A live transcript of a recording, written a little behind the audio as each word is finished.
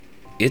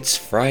It's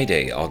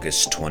Friday,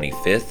 August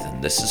 25th,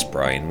 and this is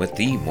Brian with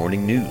the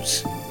Morning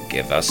News.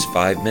 Give us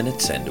 5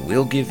 minutes and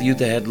we'll give you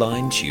the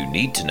headlines you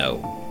need to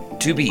know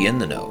to be in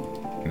the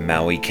know.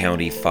 Maui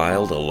County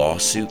filed a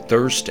lawsuit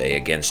Thursday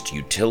against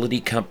utility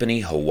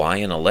company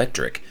Hawaiian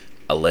Electric,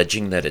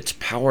 alleging that its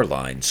power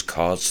lines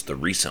caused the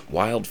recent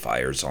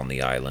wildfires on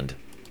the island,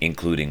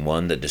 including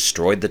one that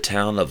destroyed the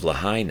town of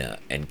Lahaina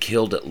and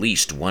killed at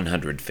least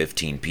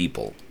 115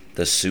 people.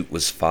 The suit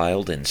was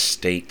filed in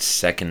State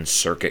Second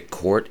Circuit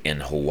Court in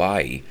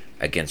Hawaii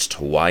against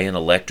Hawaiian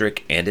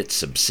Electric and its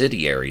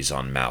subsidiaries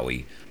on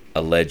Maui,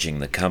 alleging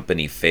the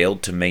company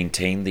failed to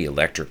maintain the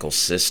electrical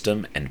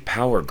system and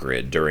power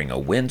grid during a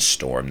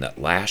windstorm that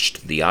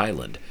lashed the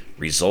island,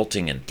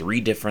 resulting in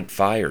 3 different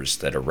fires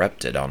that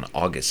erupted on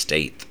August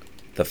 8th.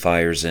 The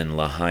fires in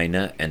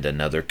Lahaina and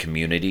another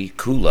community,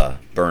 Kula,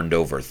 burned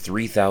over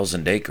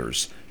 3,000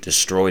 acres,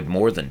 destroyed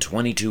more than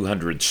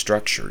 2,200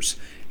 structures,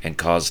 and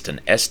caused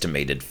an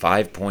estimated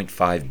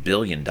 $5.5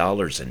 billion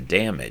in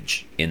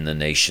damage in the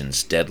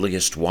nation's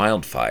deadliest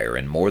wildfire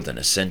in more than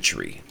a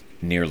century.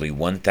 Nearly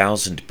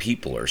 1,000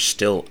 people are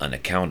still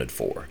unaccounted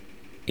for.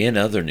 In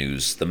other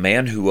news, the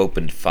man who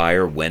opened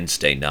fire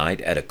Wednesday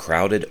night at a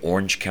crowded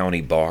Orange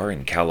County bar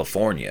in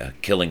California,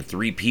 killing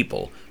 3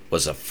 people,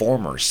 was a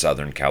former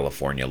Southern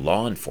California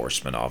law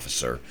enforcement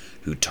officer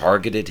who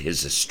targeted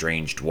his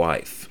estranged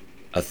wife.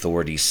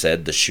 Authorities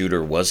said the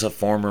shooter was a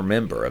former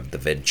member of the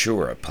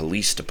Ventura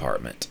Police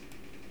Department.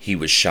 He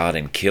was shot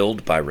and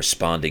killed by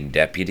responding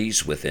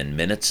deputies within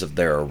minutes of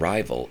their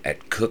arrival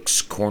at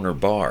Cook's Corner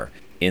Bar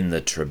in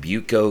the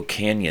Trabuco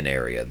Canyon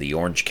area, the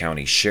Orange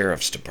County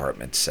Sheriff's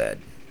Department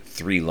said.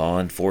 3 law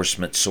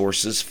enforcement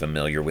sources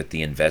familiar with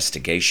the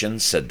investigation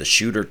said the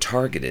shooter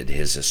targeted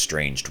his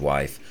estranged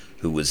wife,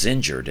 who was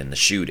injured in the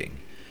shooting.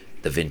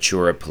 The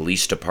Ventura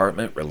Police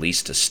Department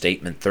released a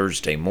statement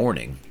Thursday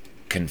morning,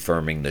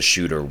 confirming the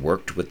shooter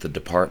worked with the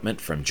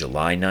department from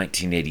July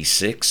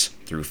 1986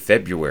 through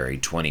February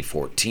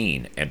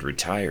 2014 and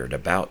retired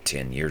about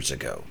 10 years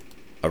ago.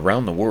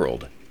 Around the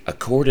world, a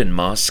court in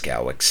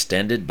Moscow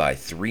extended by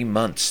 3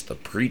 months the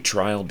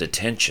pretrial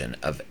detention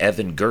of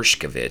Evan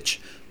Gershkovich,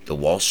 the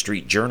Wall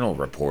Street Journal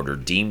reporter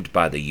deemed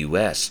by the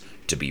U.S.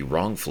 to be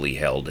wrongfully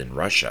held in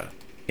Russia.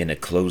 In a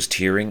closed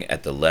hearing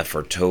at the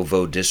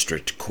Lefortovo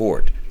District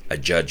Court, a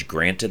judge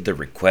granted the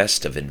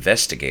request of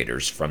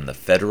investigators from the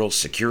Federal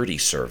Security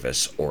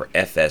Service, or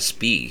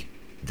FSB,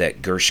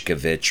 that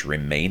Gershkovich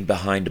remain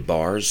behind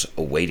bars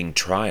awaiting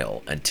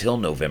trial until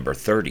November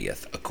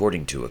 30th,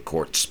 according to a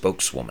court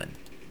spokeswoman.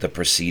 The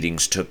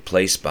proceedings took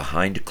place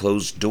behind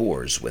closed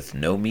doors with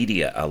no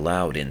media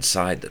allowed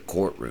inside the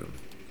courtroom.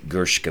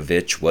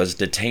 Gershkovich was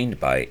detained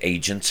by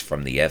agents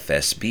from the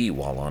FSB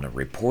while on a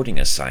reporting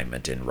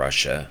assignment in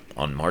Russia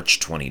on March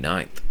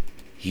 29th.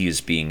 He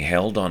is being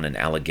held on an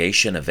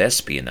allegation of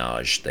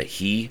espionage that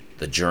he,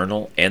 the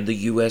Journal, and the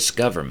U.S.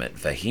 government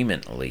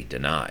vehemently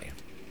deny.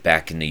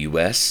 Back in the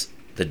U.S.,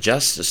 the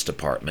Justice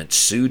Department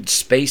sued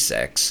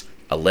SpaceX,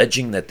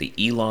 alleging that the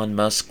Elon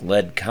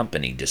Musk-led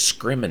company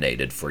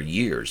discriminated for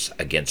years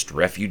against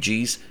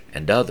refugees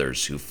and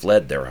others who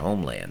fled their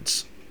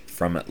homelands.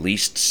 From at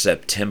least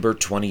September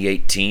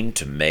 2018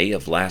 to May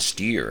of last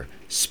year,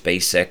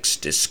 SpaceX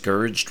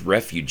discouraged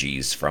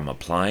refugees from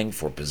applying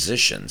for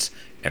positions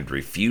and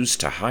refused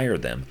to hire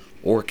them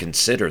or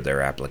consider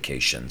their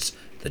applications,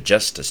 the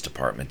Justice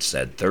Department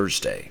said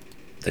Thursday.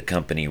 The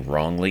company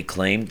wrongly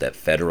claimed that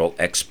federal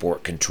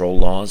export control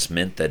laws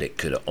meant that it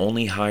could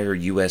only hire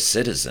U.S.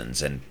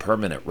 citizens and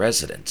permanent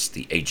residents,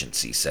 the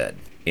agency said.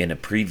 In a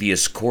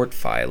previous court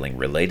filing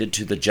related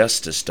to the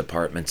Justice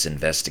Department's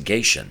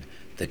investigation,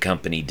 the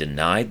company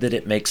denied that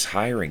it makes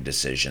hiring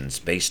decisions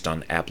based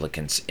on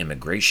applicants'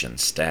 immigration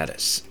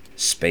status.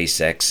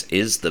 SpaceX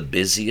is the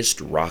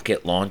busiest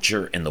rocket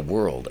launcher in the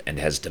world and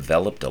has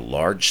developed a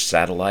large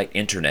satellite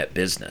internet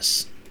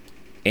business.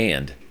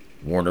 And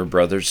Warner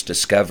Bros.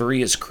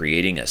 Discovery is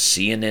creating a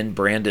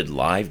CNN-branded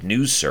live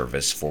news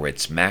service for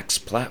its Max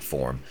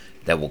platform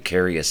that will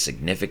carry a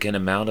significant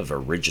amount of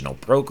original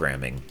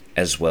programming,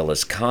 as well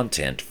as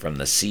content from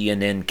the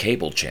CNN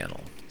cable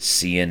channel.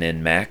 CNN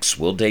Max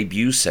will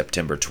debut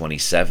September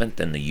 27th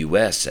in the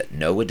U.S. at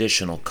no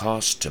additional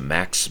cost to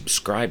Max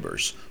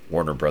subscribers,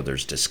 Warner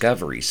Bros.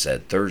 Discovery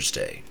said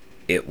Thursday.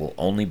 It will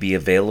only be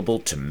available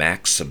to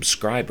Max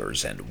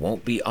subscribers and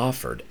won't be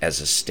offered as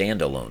a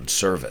standalone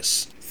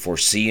service. For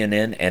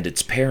CNN and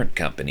its parent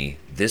company,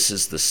 this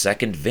is the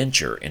second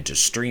venture into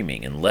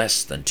streaming in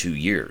less than 2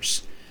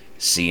 years.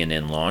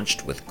 CNN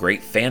launched with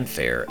great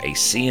fanfare a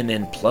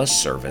CNN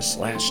Plus service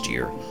last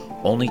year,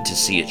 only to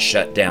see it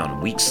shut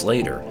down weeks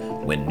later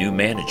when new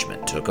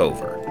management took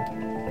over.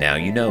 Now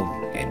you know,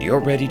 and you're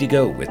ready to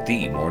go with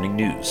the Morning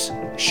News.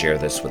 Share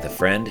this with a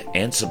friend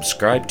and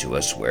subscribe to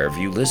us wherever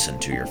you listen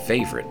to your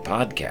favorite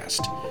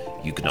podcast.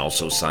 You can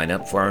also sign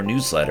up for our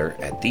newsletter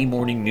at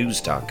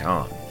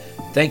themorningnews.com.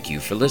 Thank you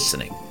for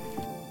listening.